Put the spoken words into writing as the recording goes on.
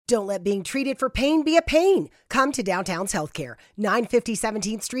Don't let being treated for pain be a pain. Come to Downtown's Healthcare, 950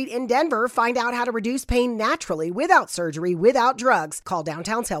 17th Street in Denver. Find out how to reduce pain naturally without surgery, without drugs. Call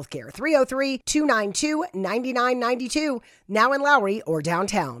Downtown's Healthcare, 303-292-9992. Now in Lowry or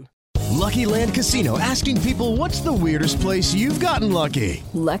downtown. Lucky Land Casino, asking people, what's the weirdest place you've gotten lucky?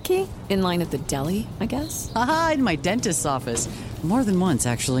 Lucky? In line at the deli, I guess? Aha, in my dentist's office. More than once,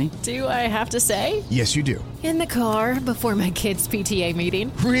 actually. Do I have to say? Yes, you do. In the car before my kids' PTA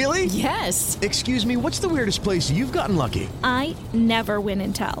meeting. Really? Yes. Excuse me, what's the weirdest place you've gotten lucky? I never win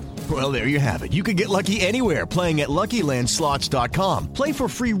and tell. Well, there you have it. You can get lucky anywhere, playing at LuckyLandSlots.com. Play for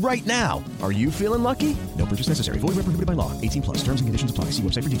free right now. Are you feeling lucky? No purchase necessary. Void where prohibited by law. 18 plus. Terms and conditions apply. See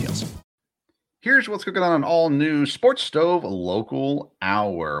website for details. Here's what's cooking on an all-new Sports Stove Local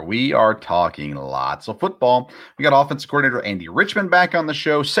Hour. We are talking lots of football. We got offensive coordinator Andy Richman back on the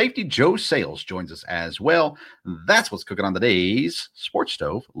show. Safety Joe Sayles joins us as well. That's what's cooking on today's Sports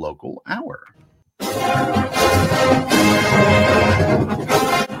Stove Local Hour.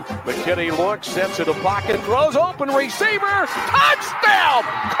 McKinney looks, steps into pocket, throws, open receiver, touchdown!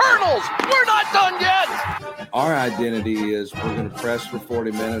 Colonels, we're not done yet! Our identity is we're going to press for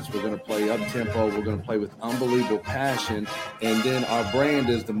 40 minutes, we're going to play up-tempo, we're going to play with unbelievable passion, and then our brand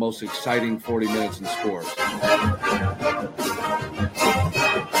is the most exciting 40 minutes in sports.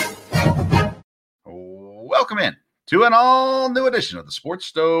 Welcome in to an all-new edition of the Sports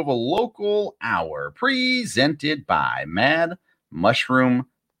Stove Local Hour, presented by Mad Mushroom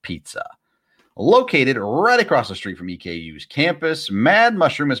Pizza. Located right across the street from EKU's campus, Mad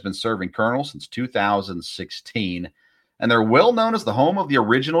Mushroom has been serving Colonel since 2016, and they're well known as the home of the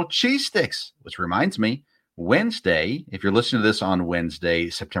original cheese sticks, which reminds me, Wednesday, if you're listening to this on Wednesday,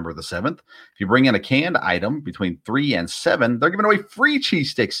 September the 7th, if you bring in a canned item between 3 and 7, they're giving away free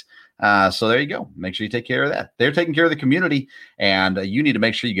cheese sticks. So there you go. Make sure you take care of that. They're taking care of the community, and you need to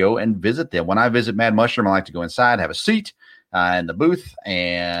make sure you go and visit them. When I visit Mad Mushroom, I like to go inside, have a seat in the booth,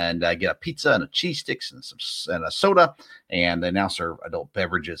 and get a pizza and a cheese sticks and a soda, and they now serve adult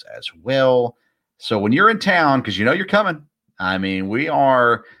beverages as well. So when you're in town, because you know you're coming, I mean, we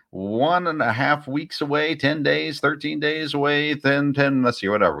are 1.5 weeks away, 10 days, 13 days away, 10, let's see,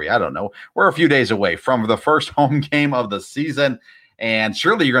 whatever. I don't know. We're a few days away from the first home game of the season, and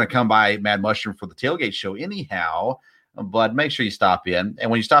surely you're going to come by Mad Mushroom for the tailgate show anyhow. But make sure you stop in.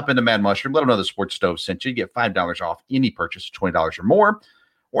 And when you stop into Mad Mushroom, let them know the Sports Stove sent you. You get $5 off any purchase of $20 or more.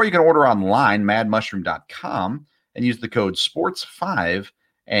 Or you can order online, madmushroom.com, and use the code SPORTS5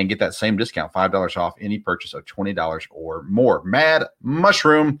 and get that same discount, $5 off any purchase of $20 or more. Mad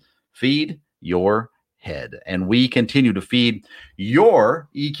Mushroom, feed your head. And we continue to feed your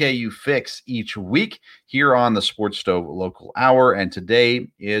EKU fix each week here on the Sports Stove Local Hour, and today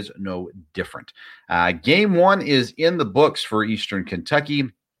is no different. Game 1 is in the books for Eastern Kentucky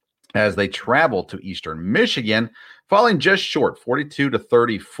as they travel to Eastern Michigan, falling just short,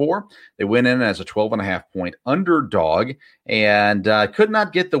 42-34. They went in as a 12.5-point underdog and could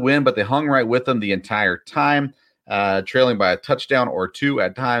not get the win, but they hung right with them the entire time. Trailing by a touchdown or two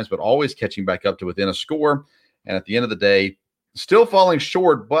at times, but always catching back up to within a score. And at the end of the day, still falling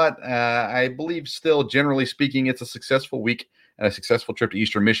short, but I believe still, generally speaking, it's a successful week and a successful trip to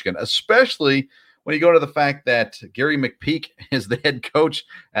Eastern Michigan, especially when you go to the fact that Gary McPeak is the head coach,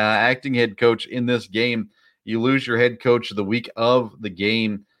 acting head coach in this game. You lose your head coach the week of the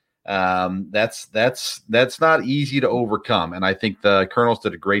game. That's not easy to overcome. And I think the Colonels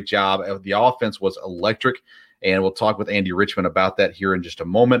did a great job. The offense was electric. And we'll talk with Andy Richman about that here in just a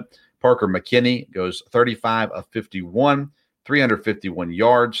moment. Parker McKinney goes 35 of 51, 351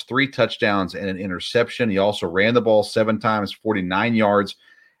 yards, 3 touchdowns, and an interception. He also ran the ball 7 times, 49 yards,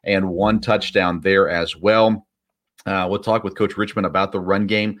 and 1 touchdown there as well. We'll talk with Coach Richman about the run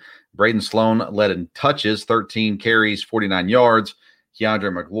game. Braden Sloan led in touches, 13 carries, 49 yards.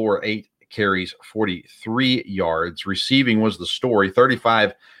 Keandre McGlure, 8 carries, 43 yards. Receiving was the story,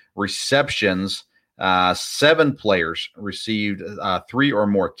 35 receptions. 7 players received 3 or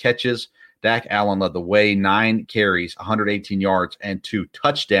more catches. Dak Allen led the way, 9 carries, 118 yards, and 2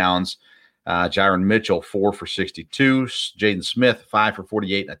 touchdowns. Jaron Mitchell, 4 for 62. Jaden Smith, 5 for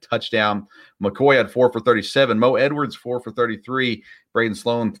 48 and a touchdown. McCoy had 4 for 37. Mo Edwards, 4 for 33. Braden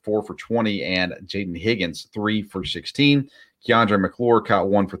Sloan, 4 for 20. And Jaden Higgins, 3 for 16. Keandre McClure caught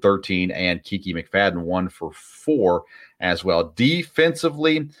 1 for 13. And Kiki McFadden, 1 for 4 as well.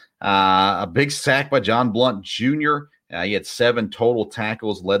 Defensively, a big sack by John Blunt Jr. He had 7 total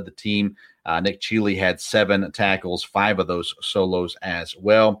tackles, led the team. Nick Cheeley had 7 tackles, 5 of those solos as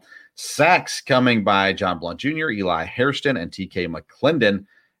well. Sacks coming by John Blunt Jr., Eli Hairston, and TK McClendon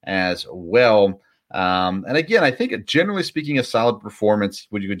as well. And again, I think generally speaking, a solid performance.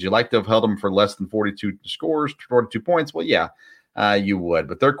 Would you like to have held them for less than 42 scores, 42 points? Well, yeah, you would.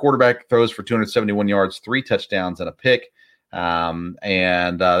 But their quarterback throws for 271 yards, 3 touchdowns, and a pick.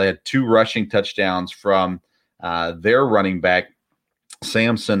 And they had 2 rushing touchdowns from their running back,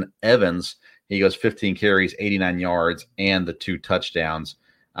 Samson Evans. He goes 15 carries, 89 yards, and the 2 touchdowns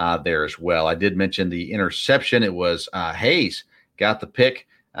there as well. I did mention the interception. It was Hayes got the pick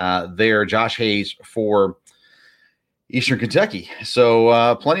there, Josh Hayes for Eastern Kentucky.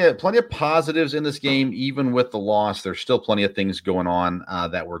 So plenty of positives in this game, even with the loss. There's still plenty of things going on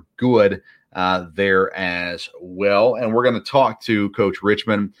that were good there as well. And we're going to talk to Coach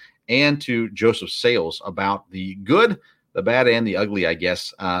Richman and to Joseph Sayles about the good, the bad, and the ugly, I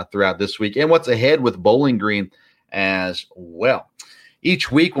guess, throughout this week, and what's ahead with Bowling Green as well.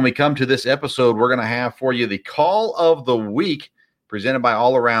 Each week when we come to this episode, we're going to have for you the Call of the Week presented by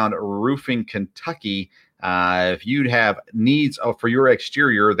All Around Roofing Kentucky. If you'd have needs for your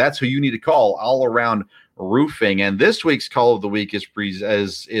exterior, that's who you need to call, All Around Roofing. And this week's Call of the Week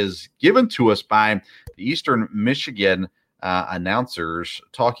is given to us by the Eastern Michigan announcers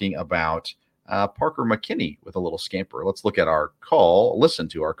talking about Parker McKinney with a little scamper. Let's listen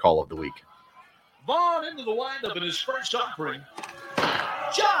to our Call of the Week. Vaughn into the windup in his first offering.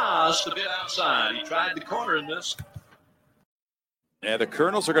 Just a bit outside. He tried the corner in this. And the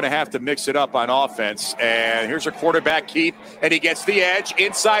Colonels are going to have to mix it up on offense. And here's a quarterback keep, and he gets the edge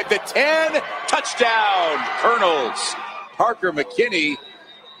inside the 10. Touchdown, Colonels. Parker McKinney,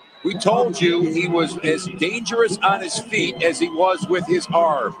 we told you he was as dangerous on his feet as he was with his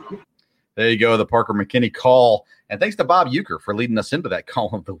arm. There you go, the Parker McKinney call. And thanks to Bob Euchre for leading us into that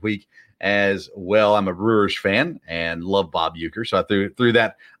Call of the Week as well. I'm a Brewers fan and love Bob Euchre, so I threw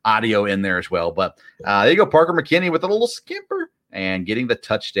that audio in there as well. But there you go, Parker McKinney with a little skimper and getting the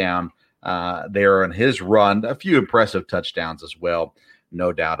touchdown there on his run. A few impressive touchdowns as well,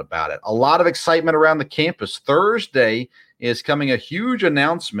 no doubt about it. A lot of excitement around the campus. Thursday is coming a huge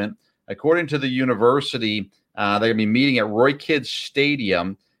announcement. According to the university, they're going to be meeting at Roy Kidd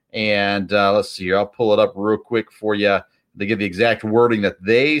Stadium. And let's see here. I'll pull it up real quick for you to give the exact wording that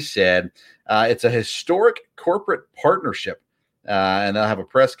they said. It's a historic corporate partnership. And they'll have a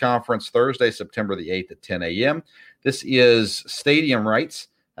press conference Thursday, September the 8th at 10 a.m. This is stadium rights,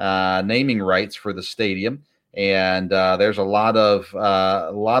 naming rights for the stadium. And there's a lot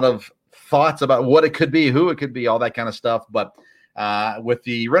of thoughts about what it could be, who it could be, all that kind of stuff. But with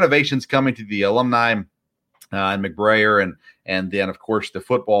the renovations coming to the alumni and McBrayer and then, of course, the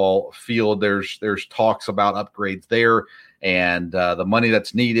football field, there's talks about upgrades there and the money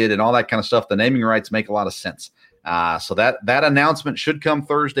that's needed and all that kind of stuff. The naming rights make a lot of sense. So that announcement should come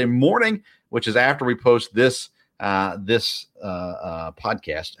Thursday morning, which is after we post this podcast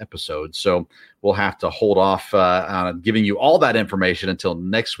episode. So we'll have to hold off on giving you all that information until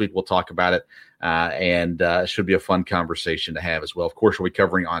next week. We'll talk about it. And it should be a fun conversation to have as well. Of course, we'll be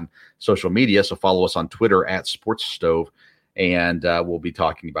covering on social media. So follow us on Twitter at Sports Stove, and we'll be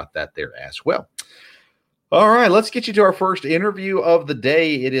talking about that there as well. All right, let's get you to our first interview of the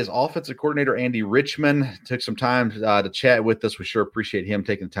day. It is offensive coordinator Andy Richman. Took some time to chat with us. We sure appreciate him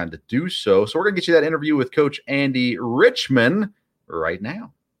taking the time to do so. So we're going to get you that interview with Coach Andy Richman right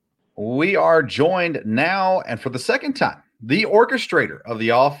now. We are joined now, and for the second time, the orchestrator of the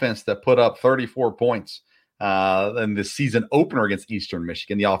offense that put up 34 points in the season opener against Eastern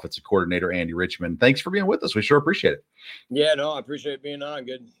Michigan, the offensive coordinator Andy Richman. Thanks for being with us. We sure appreciate it. Yeah, no, I appreciate being on.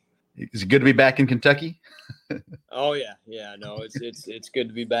 Good. Is it good to be back in Kentucky? Oh yeah. No, it's good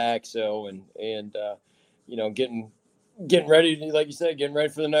to be back. So and you know, getting ready, like you said, getting ready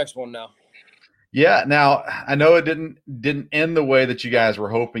for the next one now. Yeah. Now I know it didn't end the way that you guys were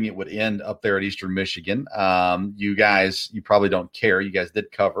hoping it would end up there at Eastern Michigan. You probably don't care. You guys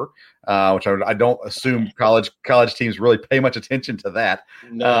did cover, which I don't assume college teams really pay much attention to that.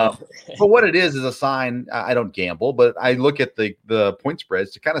 No. But what it is a sign. I don't gamble, but I look at the point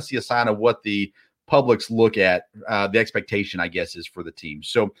spreads to kind of see a sign of what the publics look at. The expectation, I guess, is for the team.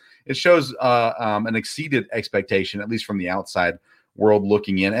 So it shows an exceeded expectation, at least from the outside world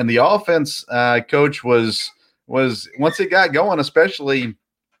looking in. And the offense, coach, was once it got going, especially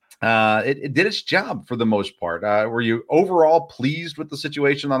it did its job for the most part. Were you overall pleased with the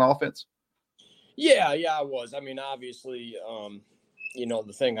situation on offense? Yeah, I was. I mean, obviously, you know,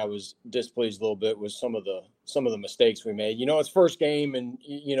 the thing I was displeased a little bit was some of the mistakes we made. You know, it's first game, and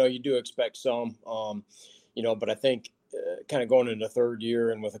you know, you do expect some. You know, but I think kind of going into third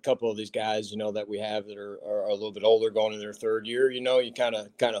year, and with a couple of these guys, you know, that we have that are a little bit older going into their third year, you know, you kind of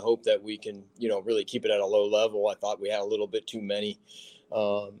hope that we can, you know, really keep it at a low level. I thought we had a little bit too many,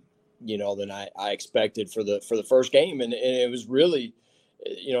 than I expected for the first game. And it was really,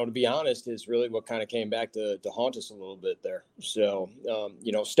 to be honest, is really what kind of came back to haunt us a little bit there. So,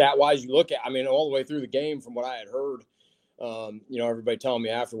 stat wise, you look at, all the way through the game from what I had heard, everybody telling me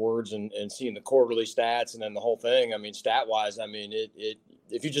afterwards and seeing the quarterly stats and then the whole thing. Stat wise, it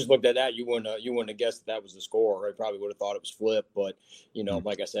if you just looked at that, you wouldn't have guessed that was the score. I probably would have thought it was flipped. But,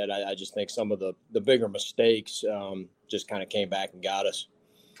 like I said, I just think some of the bigger mistakes just kind of came back and got us.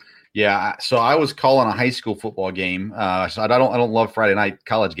 Yeah, so I was calling a high school football game. So I don't love Friday night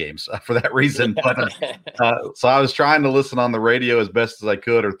college games for that reason. But so I was trying to listen on the radio as best as I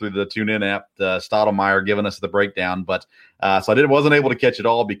could, or through the TuneIn app. Stottlemyre giving us the breakdown, but so I wasn't able to catch it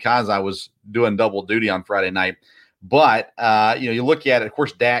all because I was doing double duty on Friday night. But you look at it. Of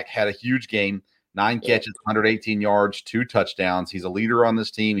course, Dak had a huge game: 9 catches, 118 yards, 2 touchdowns. He's a leader on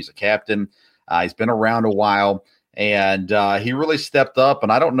this team. He's a captain. He's been around a while. And he really stepped up.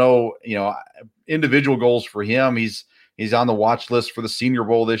 And I don't know, individual goals for him. He's on the watch list for the Senior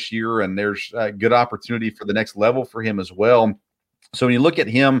Bowl this year, and there's a good opportunity for the next level for him as well. So when you look at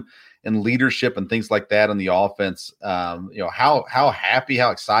him and leadership and things like that on the offense, how happy, how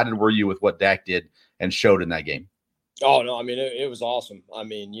excited were you with what Dak did and showed in that game? Oh, no, it was awesome.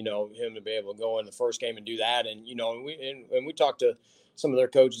 Him to be able to go in the first game and do that. And, we talked to some of their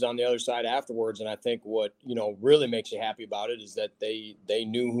coaches on the other side afterwards. And I think what, really makes you happy about it is that they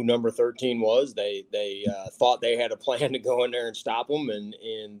knew who number 13 was. They thought they had a plan to go in there and stop them,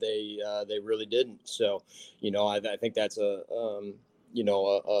 and they really didn't. So, I think that's something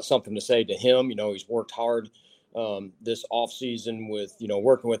to say to him. He's worked hard this offseason with,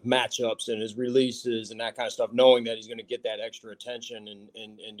 working with matchups and his releases and that kind of stuff, knowing that he's going to get that extra attention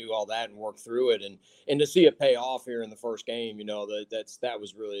and do all that and work through it. And to see it pay off here in the first game, that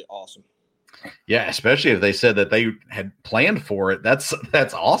was really awesome. Yeah, especially if they said that they had planned for it. That's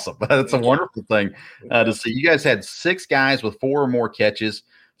awesome. That's a wonderful thing to see. You guys had 6 guys with 4 or more catches.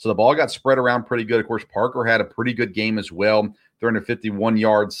 So the ball got spread around pretty good. Of course, Parker had a pretty good game as well. 351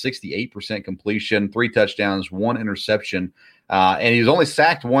 yards, 68% completion, 3 touchdowns, 1 interception. And he was only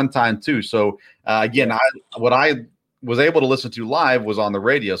sacked 1 time too. So again, what I was able to listen to live was on the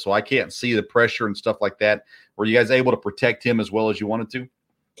radio. So I can't see the pressure and stuff like that. Were you guys able to protect him as well as you wanted to?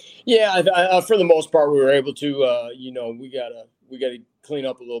 Yeah, for the most part, we were able to. We gotta clean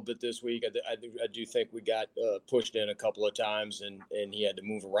up a little bit this week. I do think we got pushed in a couple of times, and he had to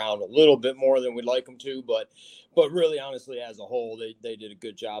move around a little bit more than we'd like him to. But really, honestly, as a whole, they did a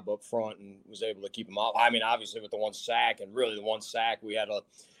good job up front and was able to keep him out. Obviously, with the 1 sack, and really the 1 sack, we had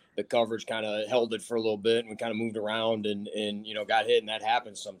the coverage kind of held it for a little bit, and we kind of moved around and got hit, and that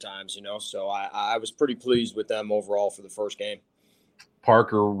happens sometimes. So I was pretty pleased with them overall for the first game.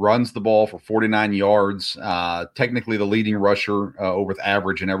 Parker runs the ball for 49 yards, technically the leading rusher over the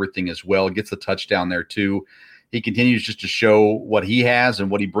average and everything as well. Gets the touchdown there too. He continues just to show what he has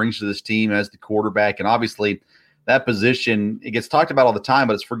and what he brings to this team as the quarterback. And obviously that position, it gets talked about all the time,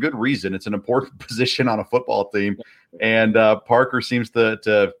 but it's for good reason. It's an important position on a football team. And Parker seems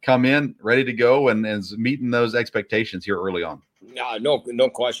to come in ready to go and is meeting those expectations here early on. No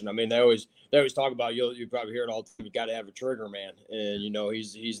question. They always talk about, you probably hear it all the time, you got to have a trigger man, and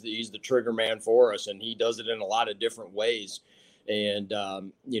he's the trigger man for us, and he does it in a lot of different ways, and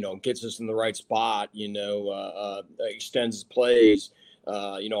gets us in the right spot, extends plays,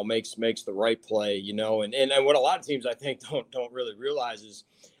 makes the right play, and what a lot of teams I think don't really realize is,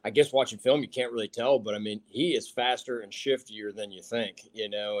 I guess watching film you can't really tell, but he is faster and shiftier than you think,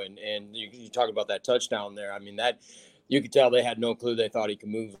 and you talk about that touchdown there. That you could tell they had no clue. They thought he could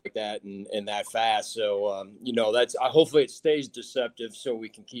move like that and that fast. So, that's hopefully it stays deceptive so we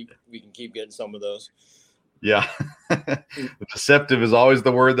can keep getting some of those. Yeah. Deceptive is always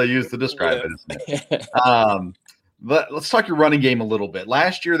the word they use to describe it. But let's talk your running game a little bit.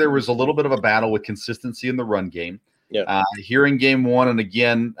 Last year, there was a little bit of a battle with consistency in the run game. Yeah. Here in game 1, and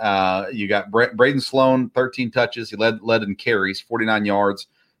again, you got Braden Sloan, 13 touches. He led in carries, 49 yards.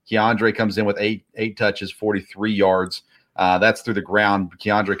 Keandre comes in with eight touches, 43 yards. That's through the ground.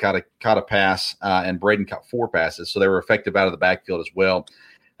 Keandre caught a pass, and Braden caught 4 passes, so they were effective out of the backfield as well.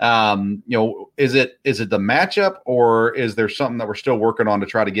 Is it the matchup, or is there something that we're still working on to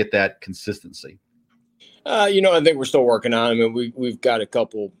try to get that consistency? I think we're still working on. We've got a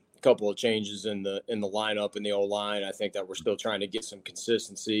couple of changes in the lineup in the O-line. I think that we're still trying to get some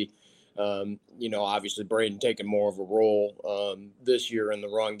consistency. Obviously Braden taking more of a role this year in the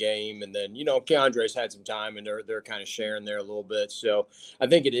run game, and then Keandre's had some time, and they're kind of sharing there a little bit. So I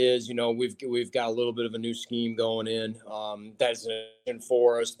think it is. We've got a little bit of a new scheme going in that's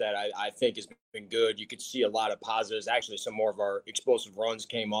for us that I think is been good. You could see a lot of positives. Actually, some more of our explosive runs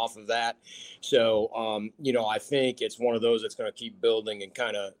came off of that. So, I think it's one of those that's going to keep building and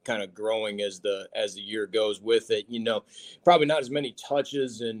kind of growing as the year goes with it. Probably not as many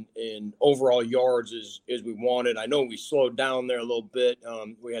touches and overall yards as we wanted. I know we slowed down there a little bit.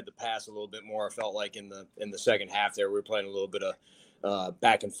 We had to pass a little bit more. I felt like in the second half there, we were playing a little bit of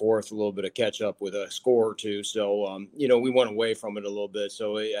back and forth, a little bit of catch up with a score or two. So, we went away from it a little bit.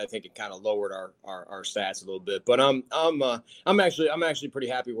 So I think it kind of lowered our stats a little bit. But I'm actually pretty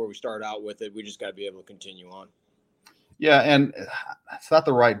happy where we started out with it. We just got to be able to continue on. Yeah, and it's not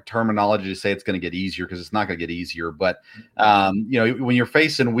the right terminology to say it's going to get easier, because it's not going to get easier. But when you're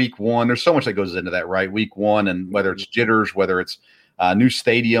facing week one, there's so much that goes into that, right? Week one, and whether it's jitters, whether it's a new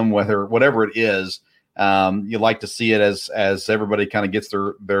stadium, whatever it is. You like to see it as everybody kind of gets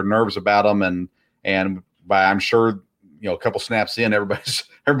their nerves about them, and by, I'm sure, a couple snaps in,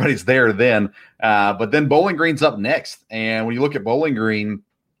 everybody's there then. But then Bowling Green's up next, and when you look at Bowling Green,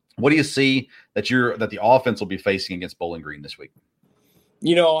 what do you see that the offense will be facing against Bowling Green this week?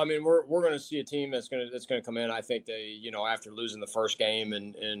 We're going to see a team that's going to come in. I think they, after losing the first game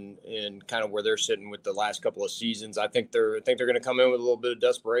and kind of where they're sitting with the last couple of seasons, I think they're going to come in with a little bit of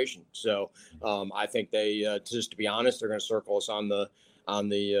desperation. So I think they, just to be honest, they're going to circle us on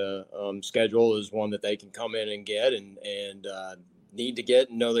the schedule as one that they can come in and get and need to get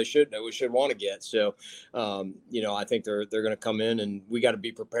and know we should want to get. So, I think they're going to come in, and we got to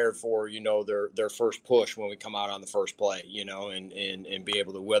be prepared for, their first push when we come out on the first play, and be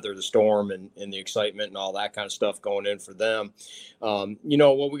able to weather the storm and the excitement and all that kind of stuff going in for them.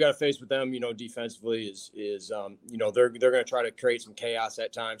 What we got to face with them, defensively is they're going to try to create some chaos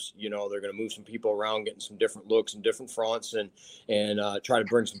at times. They're going to move some people around, getting some different looks and different fronts and try to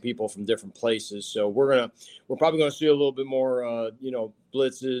bring some people from different places. So we're probably going to see a little bit more,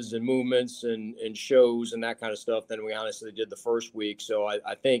 blitzes and movements and shows and that kind of stuff than we honestly did the first week. So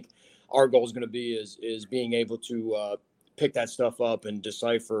I think our goal is going to be is being able to pick that stuff up and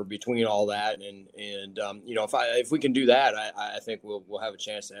decipher between all that. And if we can do that, I think we'll have a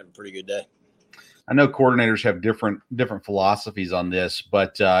chance to have a pretty good day. I know coordinators have different philosophies on this,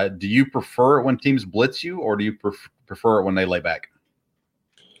 but do you prefer it when teams blitz you, or do you prefer it when they lay back?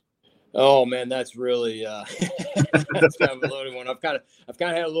 Oh man, that's really that's kind of a loaded one. I've kind of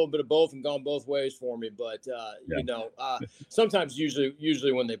had a little bit of both and gone both ways for me, but sometimes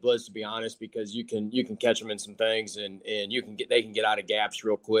usually when they blitz, to be honest, because you can catch them in some things and they can get out of gaps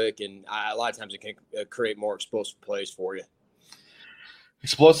real quick, and a lot of times it can create more explosive plays for you.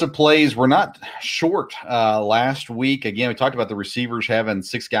 Explosive plays. We're not short last week. Again, we talked about the receivers having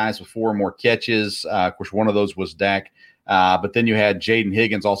 6 guys with 4 or more catches. Of course, one of those was Dak. But then you had Jaden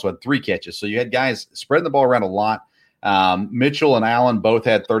Higgins also had 3 catches. So you had guys spreading the ball around a lot. Mitchell and Allen both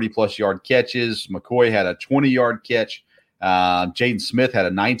had 30-plus yard catches. McCoy had a 20-yard catch. Jaden Smith had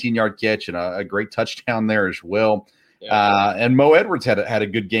a 19-yard catch and a great touchdown there as well. Yeah. And Mo Edwards had a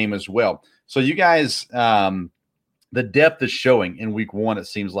good game as well. So you guys, the depth is showing in week one, it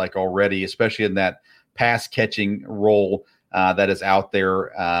seems like already, especially in that pass-catching role that is out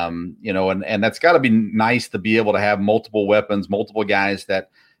there, and that's got to be nice to be able to have multiple weapons, multiple guys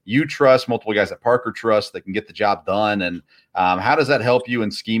that you trust, multiple guys that Parker trusts that can get the job done. And how does that help you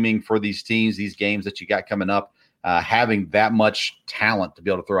in scheming for these teams, these games that you got coming up, having that much talent to be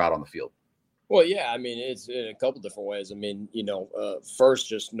able to throw out on the field? Well, yeah, it's in a couple different ways. First,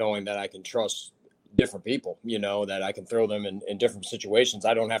 just knowing that I can trust different people, that I can throw them in different situations.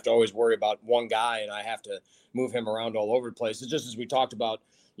 I don't have to always worry about one guy and I have to move him around all over the place. It's just as we talked about,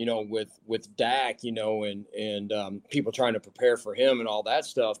 with Dak, and people trying to prepare for him and all that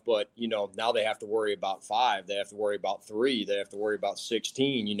stuff. But, now they have to worry about 5, they have to worry about 3, they have to worry about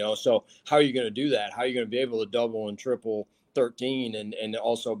 16, so how are you going to do that? How are you going to be able to double and triple 13 and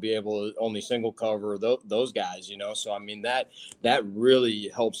also be able to only single cover those guys, so that really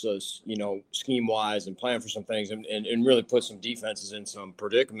helps us, scheme wise and plan for some things and really put some defenses in some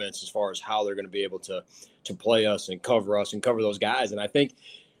predicaments as far as how they're going to be able to play us and cover those guys. And I think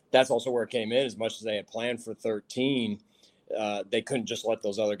that's also where it came in. As much as they had planned for 13, they couldn't just let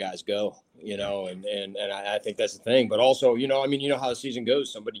those other guys go, and I think that's the thing. But also, how the season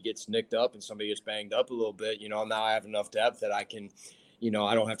goes. Somebody gets nicked up and somebody gets banged up a little bit. Now I have enough depth that I can,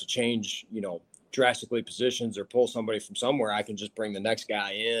 I don't have to change, drastically positions or pull somebody from somewhere. I can just bring the next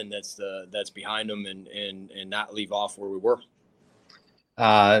guy in that's behind them and not leave off where we were.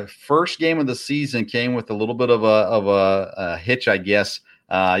 First game of the season came with a little bit of a hitch, I guess.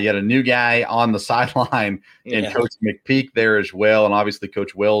 You had a new guy on the sideline and Coach McPeak there as well. And obviously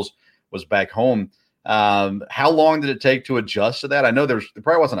Coach Wells was back home. How long did it take to adjust to that? I know there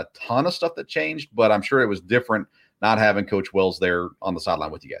probably wasn't a ton of stuff that changed, but I'm sure it was different not having Coach Wells there on the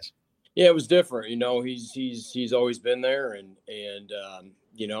sideline with you guys. Yeah, it was different. He's always been there, and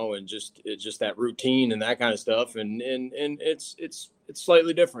just it's just that routine and that kind of stuff, and it's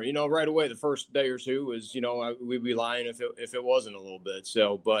slightly different. Right away the first day or two was we'd be lying if it wasn't a little bit.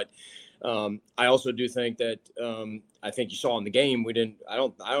 So, but I also do think that I think you saw in the game I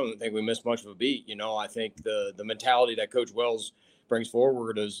don't think we missed much of a beat. I think the mentality that Coach Wells brings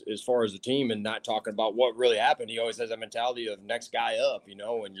forward as far as the team, and not talking about what really happened. He always has that mentality of next guy up,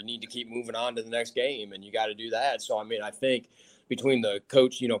 and you need to keep moving on to the next game, and you got to do that. So, I think between the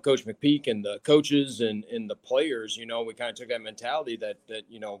coach, Coach McPeak, and the coaches and the players, we kind of took that mentality that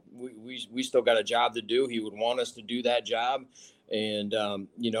we still got a job to do. He would want us to do that job. And,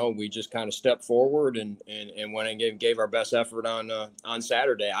 we just kind of stepped forward and went and gave our best effort on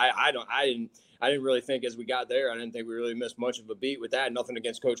Saturday. I didn't really think as we got there, I didn't think we really missed much of a beat with that. Nothing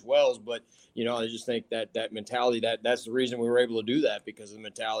against Coach Wells, but, I just think that mentality, that's the reason we were able to do that, because of the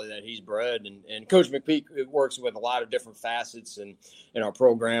mentality that he's bred. And Coach McPeak works with a lot of different facets in our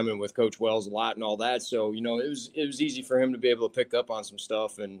program, and with Coach Wells a lot and all that. So, it was easy for him to be able to pick up on some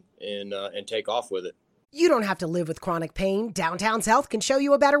stuff and take off with it. You don't have to live with chronic pain. Downtown's Health can show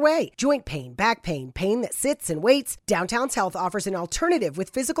you a better way. Joint pain, back pain, pain that sits and waits. Downtown's Health offers an alternative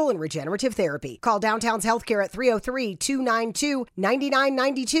with physical and regenerative therapy. Call Downtown's Healthcare at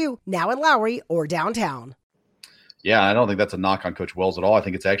 303-292-9992, now in Lowry or downtown. Yeah, I don't think that's a knock on Coach Wells at all. I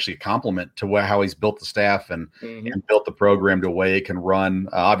think it's actually a compliment to how he's built the staff and built the program to a way it can run.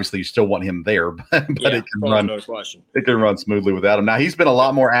 Obviously, you still want him there, but it can run. No question. It can run smoothly without him. Now, he's been a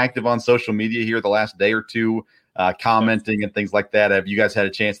lot more active on social media here the last day or two, commenting and things like that. Have you guys had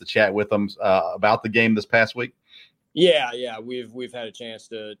a chance to chat with him about the game this past week? Yeah, we've had a chance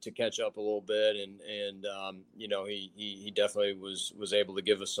to catch up a little bit, and he definitely was able to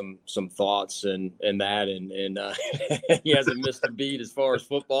give us some thoughts and that, and he hasn't missed a beat as far as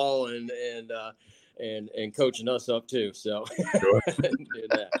football and coaching us up too. So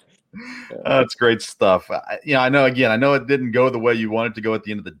that's great stuff. I know it didn't go the way you wanted to go at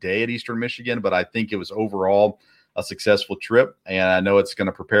the end of the day at Eastern Michigan, but I think it was overall a successful trip, and I know it's going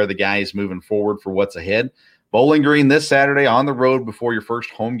to prepare the guys moving forward for what's ahead. Bowling Green this Saturday on the road before your first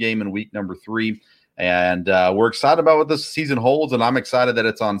home game in week number 3. And we're excited about what this season holds, and I'm excited that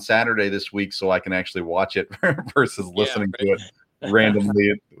it's on Saturday this week so I can actually watch it versus listening to it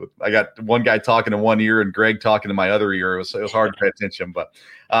randomly. I got one guy talking in one ear and Greg talking in my other ear. It was hard to pay attention. But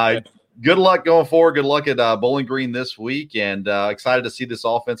good luck going forward. Good luck at Bowling Green this week, and excited to see this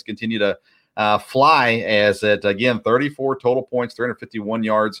offense continue to fly as at, again, 34 total points, 351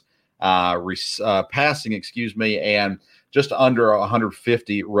 yards. Passing, and just under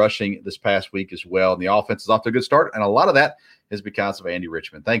 150 rushing this past week as well. And the offense is off to a good start, and a lot of that is because of Andy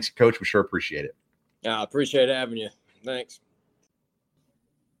Richman. Thanks, Coach. We sure appreciate it. I appreciate having you. Thanks.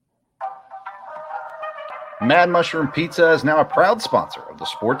 Mad Mushroom Pizza is now a proud sponsor of the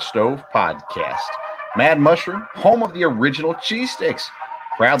Sports Stove podcast. Mad Mushroom, home of the original cheese sticks.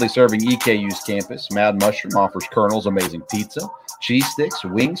 Proudly serving EKU's campus, Mad Mushroom offers Colonel's amazing pizza, cheese sticks,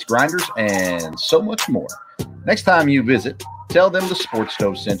 wings, grinders, and so much more. Next time you visit, tell them the Sports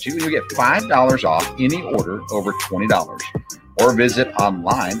Stove sent you, and you'll get $5 off any order over $20. Or visit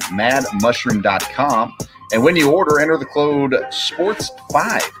online, madmushroom.com, and when you order, enter the code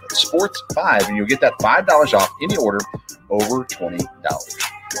SPORTS5, SPORTS5, and you'll get that $5 off any order over $20.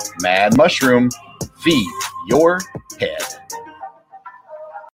 Mad Mushroom, feed your head.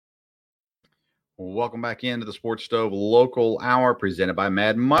 Welcome back into the Sports Stove Local Hour presented by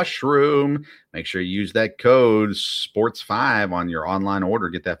Mad Mushroom. Make sure you use that code SPORTS5 on your online order.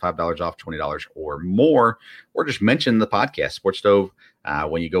 Get that $5 off, $20 or more. Or just mention the podcast, Sports Stove,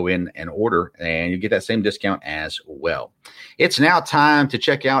 when you go in and order, and you get that same discount as well. It's now time to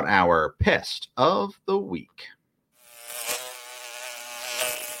check out our Pest of the Week.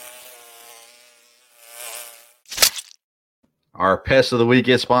 Our Pest of the Week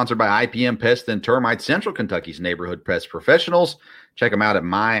is sponsored by IPM Pest and Termite, Central Kentucky's neighborhood pest professionals. Check them out at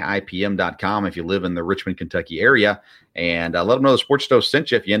myipm.com if you live in the Richmond, Kentucky area. And let them know the Sports Stove sent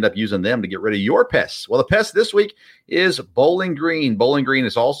you if you end up using them to get rid of your pests. Well, the pest this week is Bowling Green. Bowling Green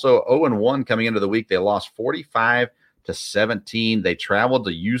is also 0-1 coming into the week. They lost 45-17. They traveled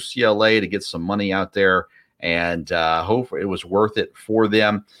to UCLA to get some money out there, and hopefully it was worth it for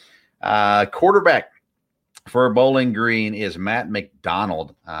them. Quarterback for Bowling Green is Matt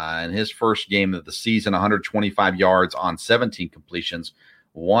McDonald. In his first game of the season, 125 yards on 17 completions,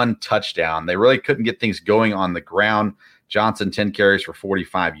 1 touchdown. They really couldn't get things going on the ground. Johnson, 10 carries for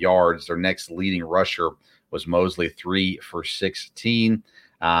 45 yards. Their next leading rusher was Mosley, 3 for 16.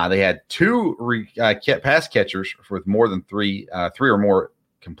 They had 2 pass catchers with more than 3 or more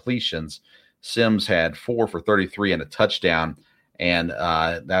completions. Sims had 4 for 33 and a touchdown. And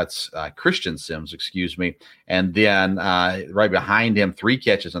that's Christian Sims, excuse me. And then right behind him, 3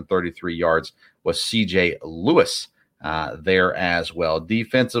 catches and 33 yards was CJ Lewis there as well.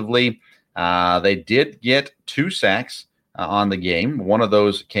 Defensively, they did get 2 sacks on the game. One of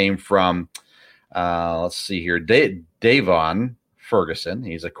those came from, let's see here, Davon Ferguson.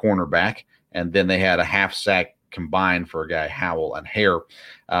 He's a cornerback. And then they had a half sack combined for a guy, Howell and Hare.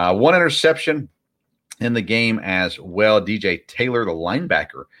 1 interception in the game as well. DJ Taylor, the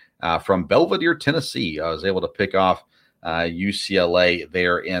linebacker from Belvedere, Tennessee, was able to pick off UCLA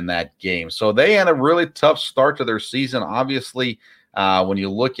there in that game. So they had a really tough start to their season. Obviously, when you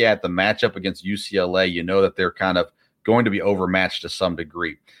look at the matchup against UCLA, you know that they're kind of going to be overmatched to some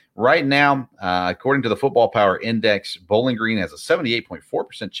degree. Right now, according to the Football Power Index, Bowling Green has a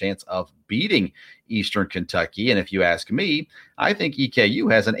 78.4% chance of beating Eastern Kentucky. And if you ask me, I think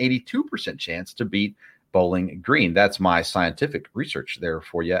EKU has an 82% chance to beat Bowling Green. That's my scientific research there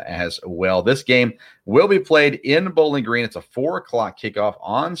for you as well. This game will be played in Bowling Green. It's a 4:00 kickoff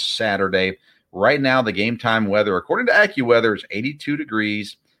on Saturday. Right now, the game time weather, according to AccuWeather, is 82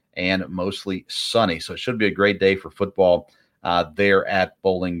 degrees and mostly sunny. So it should be a great day for football there at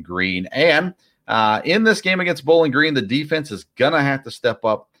Bowling Green. And in this game against Bowling Green, the defense is going to have to step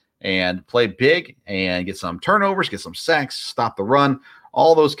up and play big and get some turnovers, get some sacks, stop the run,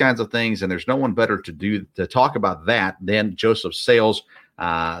 all those kinds of things. And there's no one better to talk about that than Joseph Sayles,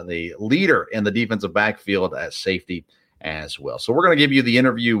 the leader in the defensive backfield at safety as well. So we're going to give you the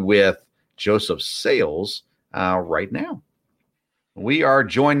interview with Joseph Sayles right now. We are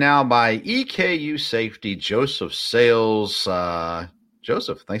joined now by EKU safety Joseph Sayles.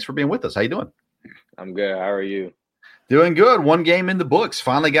 Joseph, thanks for being with us. How you doing? I'm good. How are you? Doing good. 1 game in the books.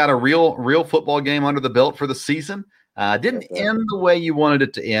 Finally got a real football game under the belt for the season. Didn't end the way you wanted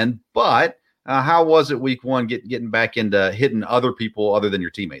it to end, but how was it week 1 getting back into hitting other people other than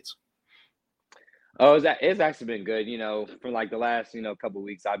your teammates? Oh, it's actually been good. You know, for like the last, couple of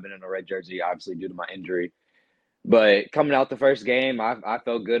weeks, I've been in a red jersey, obviously due to my injury. But coming out the first game, I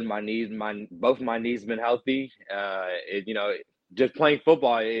felt good. My knees, both of my knees been healthy. Just playing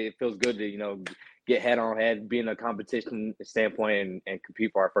football, it feels good to, get head on head, be in a competition standpoint and compete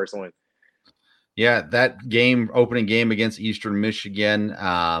for our first win. Yeah, that opening game against Eastern Michigan.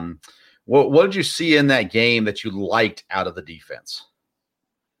 What did you see in that game that you liked out of the defense?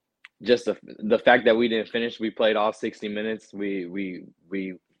 Just the fact that we didn't finish. We played all 60 minutes. We're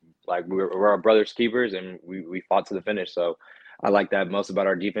our brothers' keepers, and we fought to the finish. So I like that most about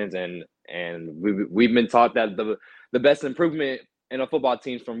our defense, and we've been taught that the best improvement in a football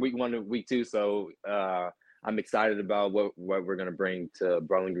team from week 1 to week 2. So I'm excited about what we're going to bring to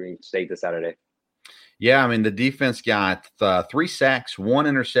Bowling Green State this Saturday. Yeah, I mean, the defense got 3 sacks, 1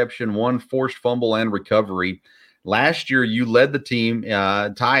 interception, 1 forced fumble and recovery. Last year, you led the team,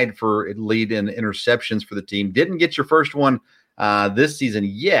 tied for lead in interceptions for the team. Didn't get your first one this season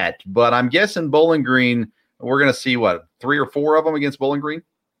yet, but I'm guessing Bowling Green, we're going to see, 3 or 4 of them against Bowling Green?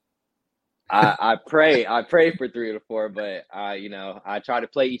 I pray for 3 or 4, but I try to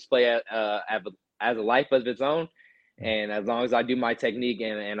play each play as a life of its own. And as long as I do my technique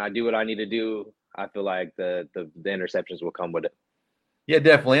and I do what I need to do, I feel like the interceptions will come with it. Yeah,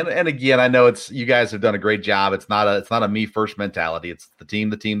 definitely. And again, I know you guys have done a great job. It's not a me first mentality. It's the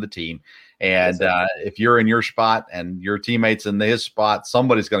team. And if you're in your spot and your teammates in his spot,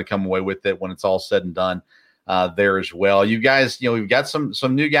 somebody's going to come away with it when it's all said and done there as well. You guys, we've got some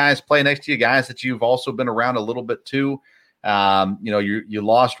new guys playing next to you, guys that you've also been around a little bit too. You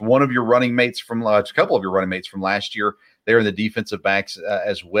lost one of your running mates from a couple of your running mates from last year. They're in the defensive backs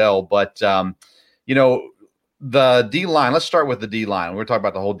as well. But, the D-line, let's start with the D-line. We're talking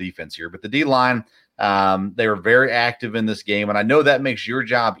about the whole defense here, but the D-line, they were very active in this game, and I know that makes your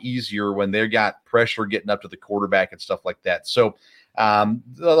job easier when they got pressure getting up to the quarterback and stuff like that. So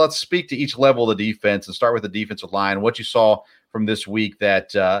let's speak to each level of the defense and start with the defensive line, what you saw from this week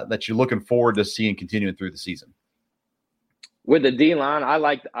that you're looking forward to seeing continuing through the season. With the D-line, I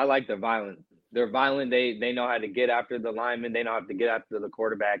like the violent. They're violent. They know how to get after the linemen. They know how to get after the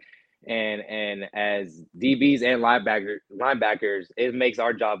quarterback. And as DBs and linebackers, it makes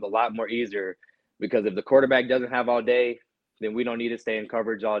our job a lot more easier because if the quarterback doesn't have all day, then we don't need to stay in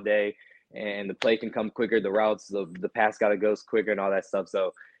coverage all day, and the play can come quicker. The routes, the pass got to go quicker, and all that stuff.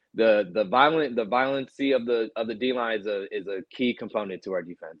 So the violency of the D line is a key component to our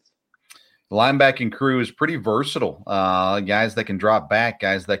defense. The linebacking crew is pretty versatile. Guys that can drop back,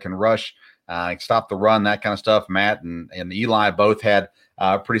 guys that can rush, stop the run, that kind of stuff. Matt and Eli both had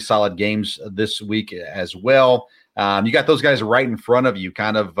pretty solid games this week as well. You got those guys right in front of you,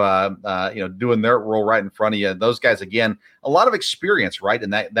 kind of doing their role right in front of you. Those guys, again, a lot of experience, right, in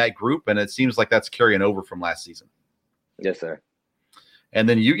that group, and it seems like that's carrying over from last season. Yes, sir. And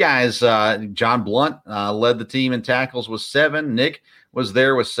then you guys, John Blunt led the team in tackles with 7. Nick was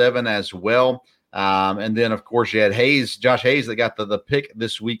there with 7 as well. And then, of course, you had Josh Hayes, that got the pick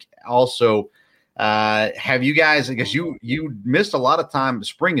this week also. Have you guys, because you missed a lot of time,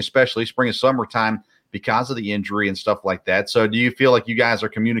 spring and summertime, because of the injury and stuff like that. So do you feel like you guys are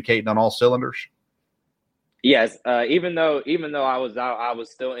communicating on all cylinders? Yes. Even though I was out, I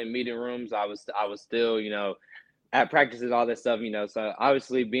was still in meeting rooms. I was still, at practices, all that stuff, so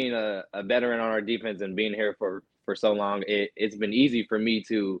obviously being a veteran on our defense and being here for so long, it's been easy for me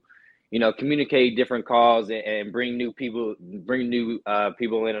to, communicate different calls and bring new people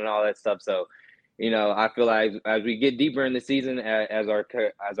in and all that stuff. So, I feel like as we get deeper in the season, as our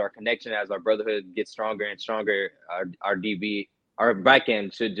connection, as our brotherhood gets stronger and stronger, our back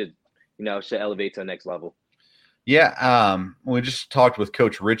end should just, should elevate to the next level. Yeah, we just talked with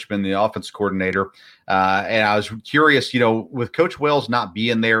Coach Richman, the offense coordinator, and I was curious, with Coach Wells not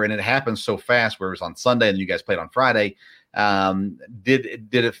being there, and it happened so fast, where it was on Sunday and you guys played on Friday, did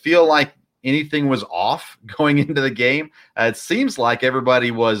it feel like anything was off going into the game? It seems like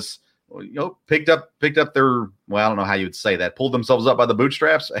everybody was, picked up their, well, I don't know how you would say that, pulled themselves up by the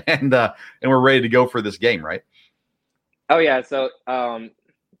bootstraps, and we're ready to go for this game, right? Oh yeah, so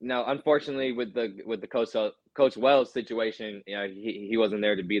no, unfortunately with the Coach Wells situation, he wasn't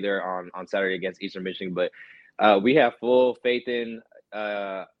there to be there on Saturday against Eastern Michigan, but we have full faith in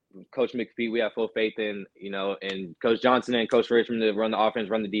Coach McPhee. We have full faith in in Coach Johnson and Coach Richman to run the offense,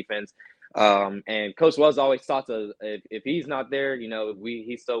 run the defense. And Coach Wells always thought if he's not there,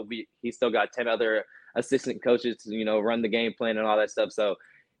 he still got 10 other assistant coaches to run the game plan and all that stuff. So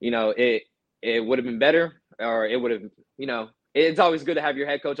it would have been better, or it would have it's always good to have your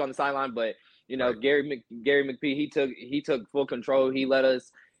head coach on the sideline, but right. Gary McPhee, he took full control. He led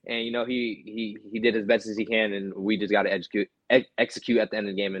us, and he did as best as he can, and we just got to execute at the end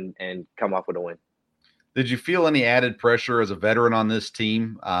of the game and come off with a win. Did you feel any added pressure as a veteran on this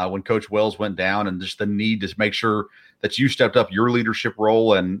team when Coach Wells went down, and just the need to make sure that you stepped up your leadership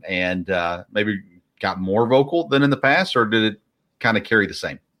role and maybe got more vocal than in the past, or did it kind of carry the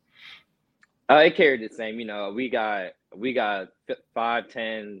same? It carried the same. We got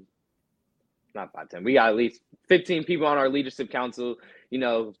 5-10, not 5-10. We got at least 15 people on our leadership council.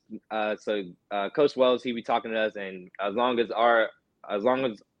 So Coach Wells, he be talking to us, and as long as our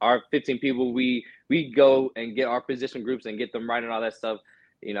 15 people, we go and get our position groups and get them right and all that stuff,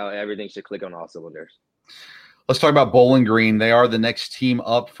 everything should click on all cylinders. Let's talk about Bowling Green. They are the next team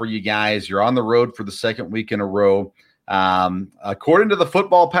up for you guys. You're on the road for the second week in a row. According to the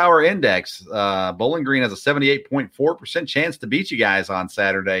Football Power Index, Bowling Green has a 78.4% chance to beat you guys on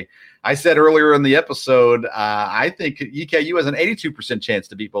Saturday. I said earlier in the episode, I think EKU has an 82% chance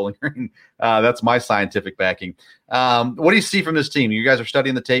to beat Bowling Green. That's my scientific backing. What do you see from this team? You guys are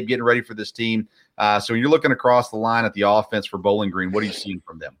studying the tape, getting ready for this team. So when you're looking across the line at the offense for Bowling Green, what are you seeing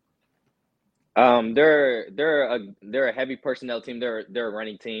from them? They're a heavy personnel team. They're a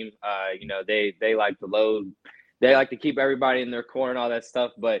running team. They like to load. They like to keep everybody in their core and all that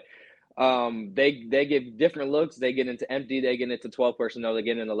stuff, but they give different looks. They get into empty, they get into 12 personnel, they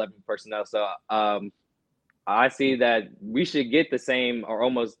get into 11 personnel. So I see that we should get the same or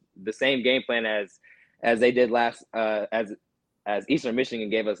almost the same game plan as they did as Eastern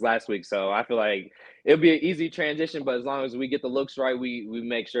Michigan gave us last week. So I feel like it'll be an easy transition, but as long as we get the looks right, we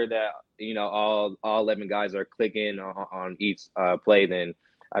make sure that all 11 guys are clicking on each play. Then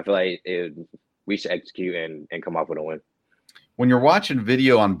I feel like we should execute and come up with a win. When you're watching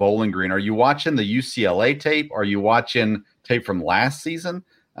video on Bowling Green, are you watching the UCLA tape? Are you watching tape from last season?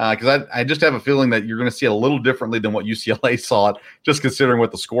 Because I just have a feeling that you're going to see it a little differently than what UCLA saw it, just considering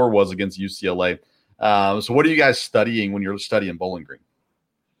what the score was against UCLA. So what are you guys studying when you're studying Bowling Green?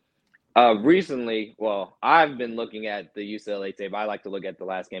 Recently, well, I've been looking at the UCLA tape. I like to look at the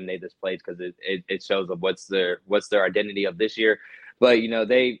last game they just played because it shows up what's their identity of this year. But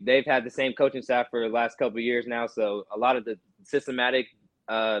they've had the same coaching staff for the last couple of years now, so a lot of the systematic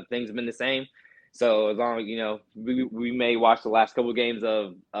things have been the same. So as long as we may watch the last couple of games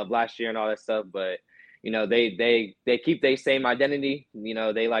of last year and all that stuff, but they keep their same identity.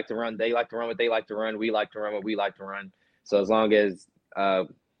 They like to run. They like to run what they like to run. We like to run what we like to run. So as long as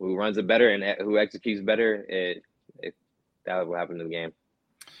who runs it better and who executes better, that will happen in the game.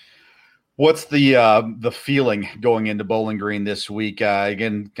 What's the feeling going into Bowling Green this week?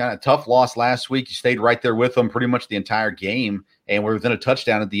 Again, kind of tough loss last week. You stayed right there with them pretty much the entire game, and we're within a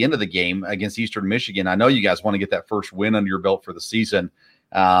touchdown at the end of the game against Eastern Michigan. I know you guys want to get that first win under your belt for the season,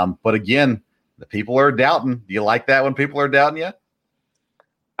 but again, the people are doubting. Do you like that when people are doubting you?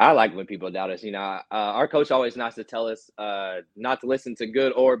 I like when people doubt us. Our coach always likes to tell us not to listen to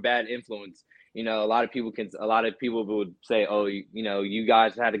good or bad influence. A lot of people would say, "Oh, you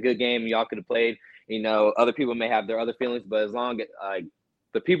guys had a good game. Y'all could have played." Other people may have their other feelings, but as long as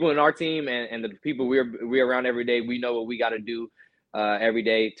the people in our team and the people we're around every day, we know what we got to do every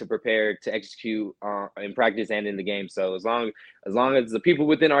day to prepare to execute in practice and in the game. So as long as the people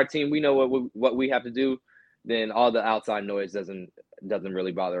within our team, we know what we have to do, then all the outside noise doesn't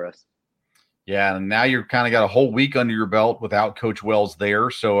really bother us. Yeah, and now you've kind of got a whole week under your belt without Coach Wells there,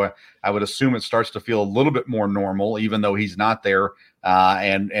 so I would assume it starts to feel a little bit more normal, even though he's not there.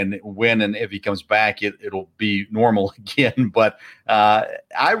 And when and if he comes back, it'll be normal again. But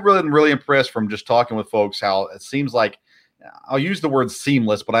I'm really impressed from just talking with folks how it seems like, I'll use the word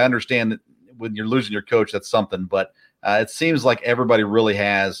seamless, but I understand that when you're losing your coach, that's something. But it seems like everybody really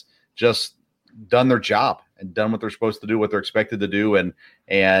has just done their job and done what they're supposed to do, what they're expected to do. And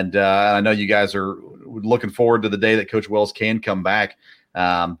I know you guys are looking forward to the day that Coach Wells can come back.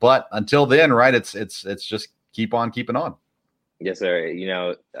 But until then, right, it's just keep on keeping on. Yes, sir.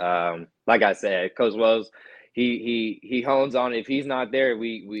 Like I said, Coach Wells, he hones on, if he's not there,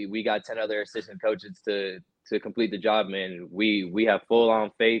 we got 10 other assistant coaches to complete the job, man. We have full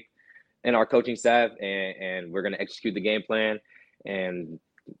on faith in our coaching staff, and we're going to execute the game plan. And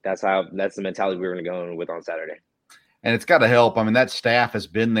that's the mentality we're going to go in with on Saturday. And it's got to help. I mean, that staff has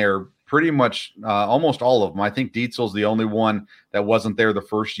been there pretty much almost all of them. I think Dietzel's the only one that wasn't there the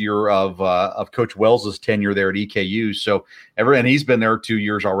first year of Coach Wells's tenure there at EKU. So and he's been there 2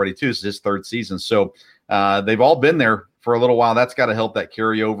 years already too. This is his third season. So they've all been there for a little while. That's got to help that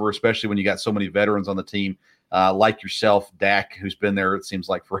carryover, especially when you got so many veterans on the team like yourself, Dak, who's been there, it seems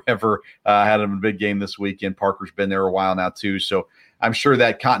like forever, had a big game this weekend. Parker's been there a while now too. So I'm sure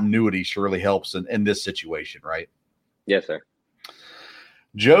that continuity surely helps in this situation, right? Yes, sir.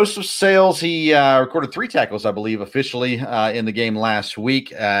 Joseph Sayles, he recorded 3 tackles, I believe, officially in the game last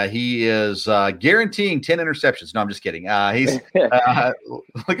week. He is guaranteeing 10 interceptions. No, I'm just kidding. He's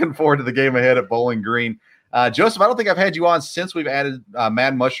looking forward to the game ahead at Bowling Green. Joseph, I don't think I've had you on since we've added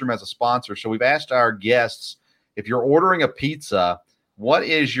Mad Mushroom as a sponsor. So we've asked our guests, if you're ordering a pizza, what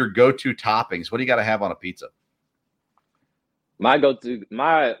is your go-to toppings? What do you got to have on a pizza? My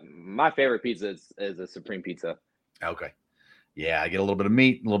favorite pizza is a Supreme Pizza. Okay. Yeah, I get a little bit of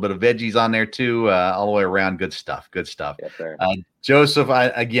meat, a little bit of veggies on there too, all the way around. Good stuff. Good stuff. Yes, sir. Joseph,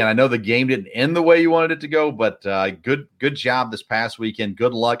 I know the game didn't end the way you wanted it to go, but good job this past weekend.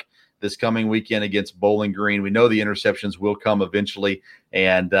 Good luck this coming weekend against Bowling Green. We know the interceptions will come eventually,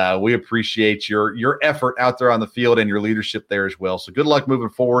 and we appreciate your effort out there on the field and your leadership there as well. So good luck moving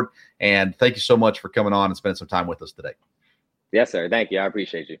forward, and thank you so much for coming on and spending some time with us today. Yes, sir. Thank you. I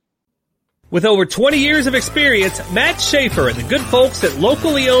appreciate you. With over 20 years of experience, Matt Schaefer and the good folks at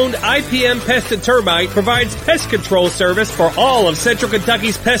locally owned IPM Pest and Termite provides pest control service for all of Central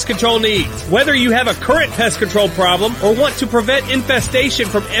Kentucky's pest control needs. Whether you have a current pest control problem or want to prevent infestation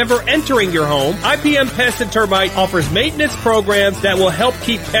from ever entering your home, IPM Pest and Termite offers maintenance programs that will help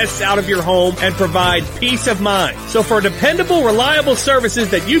keep pests out of your home and provide peace of mind. So for dependable, reliable services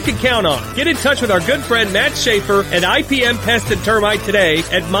that you can count on, get in touch with our good friend Matt Schaefer at IPM Pest and Termite today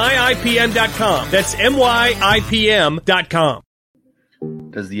at myipm.com. That's myipm.com.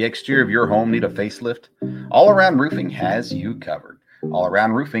 Does the exterior of your home need a facelift? All Around Roofing has you covered. All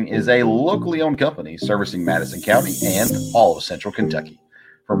Around Roofing is a locally owned company servicing Madison County and all of Central Kentucky.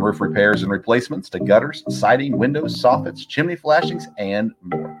 From roof repairs and replacements to gutters, siding, windows, soffits, chimney flashings, and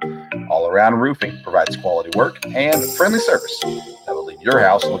more. All Around Roofing provides quality work and friendly service that will leave your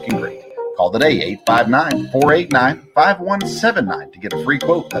house looking great. Call today, 859-489-5179 to get a free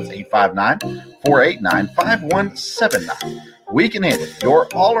quote. That's 859-489-5179. We can handle your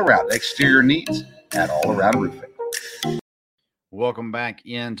all-around exterior needs at All Around Roofing. Welcome back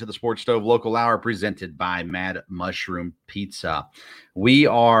into the Sports Stove Local Hour presented by Mad Mushroom Pizza. We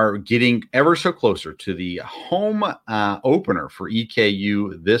are getting ever so closer to the home opener for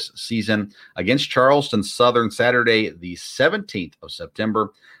EKU this season against Charleston Southern, Saturday, the 17th of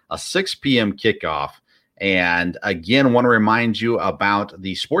September, a 6 p.m. kickoff. And again, want to remind you about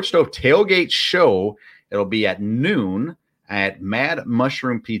the Sports Stove Tailgate Show. It'll be at noon at Mad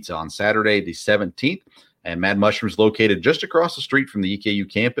Mushroom Pizza on Saturday, the 17th. And Mad Mushroom is located just across the street from the EKU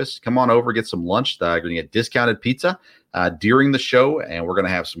campus. Come on over, get some lunch. You're going to get discounted pizza. during the show, and we're going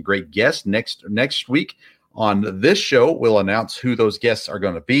to have some great guests next week. On this show, we'll announce who those guests are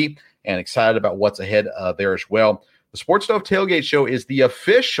going to be, and excited about what's ahead there as well. The Sports Stove Tailgate Show is the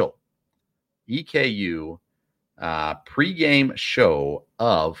official EKU pregame show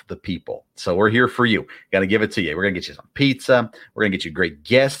of the people. So we're here for you. Got to give it to you. We're going to get you some pizza. We're going to get you great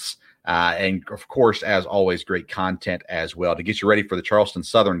guests. And, of course, as always, great content as well to get you ready for the Charleston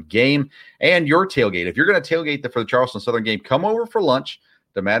Southern game and your tailgate. If you're going to tailgate for the Charleston Southern game, come over for lunch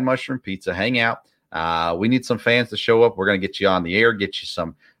to Mad Mushroom Pizza. Hang out. We need some fans to show up. We're going to get you on the air,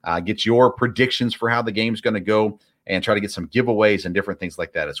 get your predictions for how the game's going to go, and try to get some giveaways and different things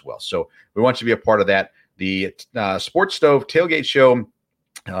like that as well. So we want you to be a part of that. The Sports Stove Tailgate Show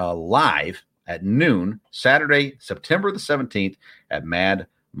live at noon, Saturday, September the 17th at Mad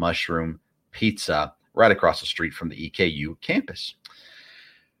Mushroom Pizza, right across the street from the EKU campus.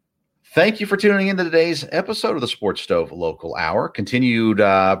 Thank you for tuning into today's episode of the Sports Stove Local Hour. Continued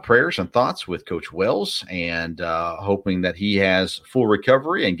prayers and thoughts with Coach Wells, and hoping that he has full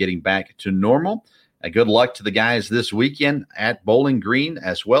recovery and getting back to normal. Good luck to the guys this weekend at Bowling Green,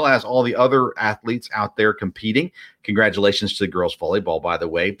 as well as all the other athletes out there competing. Congratulations to the girls volleyball, by the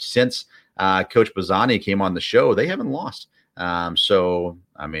way. Since Coach Bazzani came on the show, they haven't lost. So,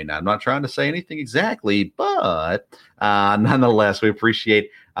 I mean, I'm not trying to say anything exactly, but nonetheless, we appreciate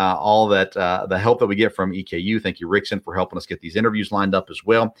all that the help that we get from EKU. Thank you, Rickson, for helping us get these interviews lined up as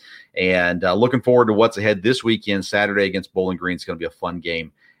well. And looking forward to what's ahead this weekend, Saturday against Bowling Green. It's going to be a fun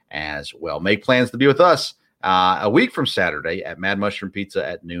game as well. Make plans to be with us a week from Saturday at Mad Mushroom Pizza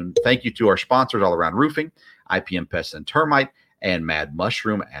at noon. Thank you to our sponsors, All Around Roofing, IPM Pest and Termite, and Mad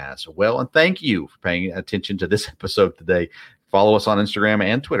Mushroom as well. And thank you for paying attention to this episode today. Follow us on Instagram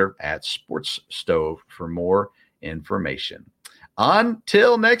and Twitter at Sports Stove for more information.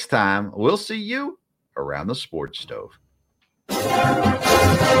 Until next time, we'll see you around the Sports Stove.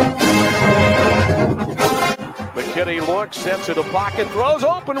 McKinney looks, steps to the pocket, throws,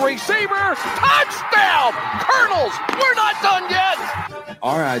 open receiver, touchdown! Colonels, we're not done yet!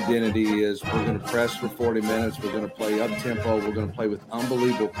 Our identity is we're going to press for 40 minutes, we're going to play up-tempo, we're going to play with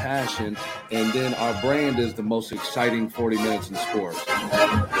unbelievable passion, and then our brand is the most exciting 40 minutes in sports.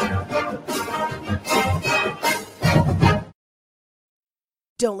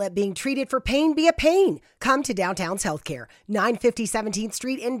 Don't let being treated for pain be a pain. Come to Downtown's Healthcare, 950 17th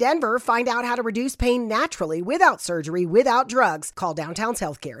Street in Denver. Find out how to reduce pain naturally without surgery, without drugs. Call Downtown's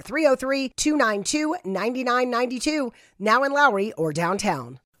Healthcare, 303-292-9992. Now in Lowry or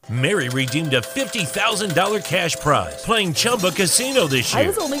downtown. Mary redeemed a $50,000 cash prize playing Chumba Casino this year. I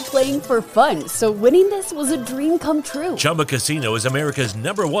was only playing for fun, so winning this was a dream come true. Chumba Casino is America's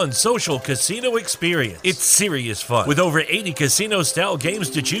 #1 social casino experience. It's serious fun. With over 80 casino-style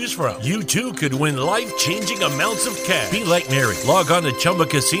games to choose from, you too could win life-changing amounts of cash. Be like Mary. Log on to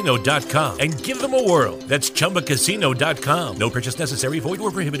ChumbaCasino.com and give them a whirl. That's ChumbaCasino.com. No purchase necessary. Void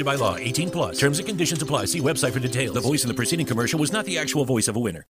or prohibited by law. 18+. Terms and conditions apply. See website for details. The voice in the preceding commercial was not the actual voice of a winner.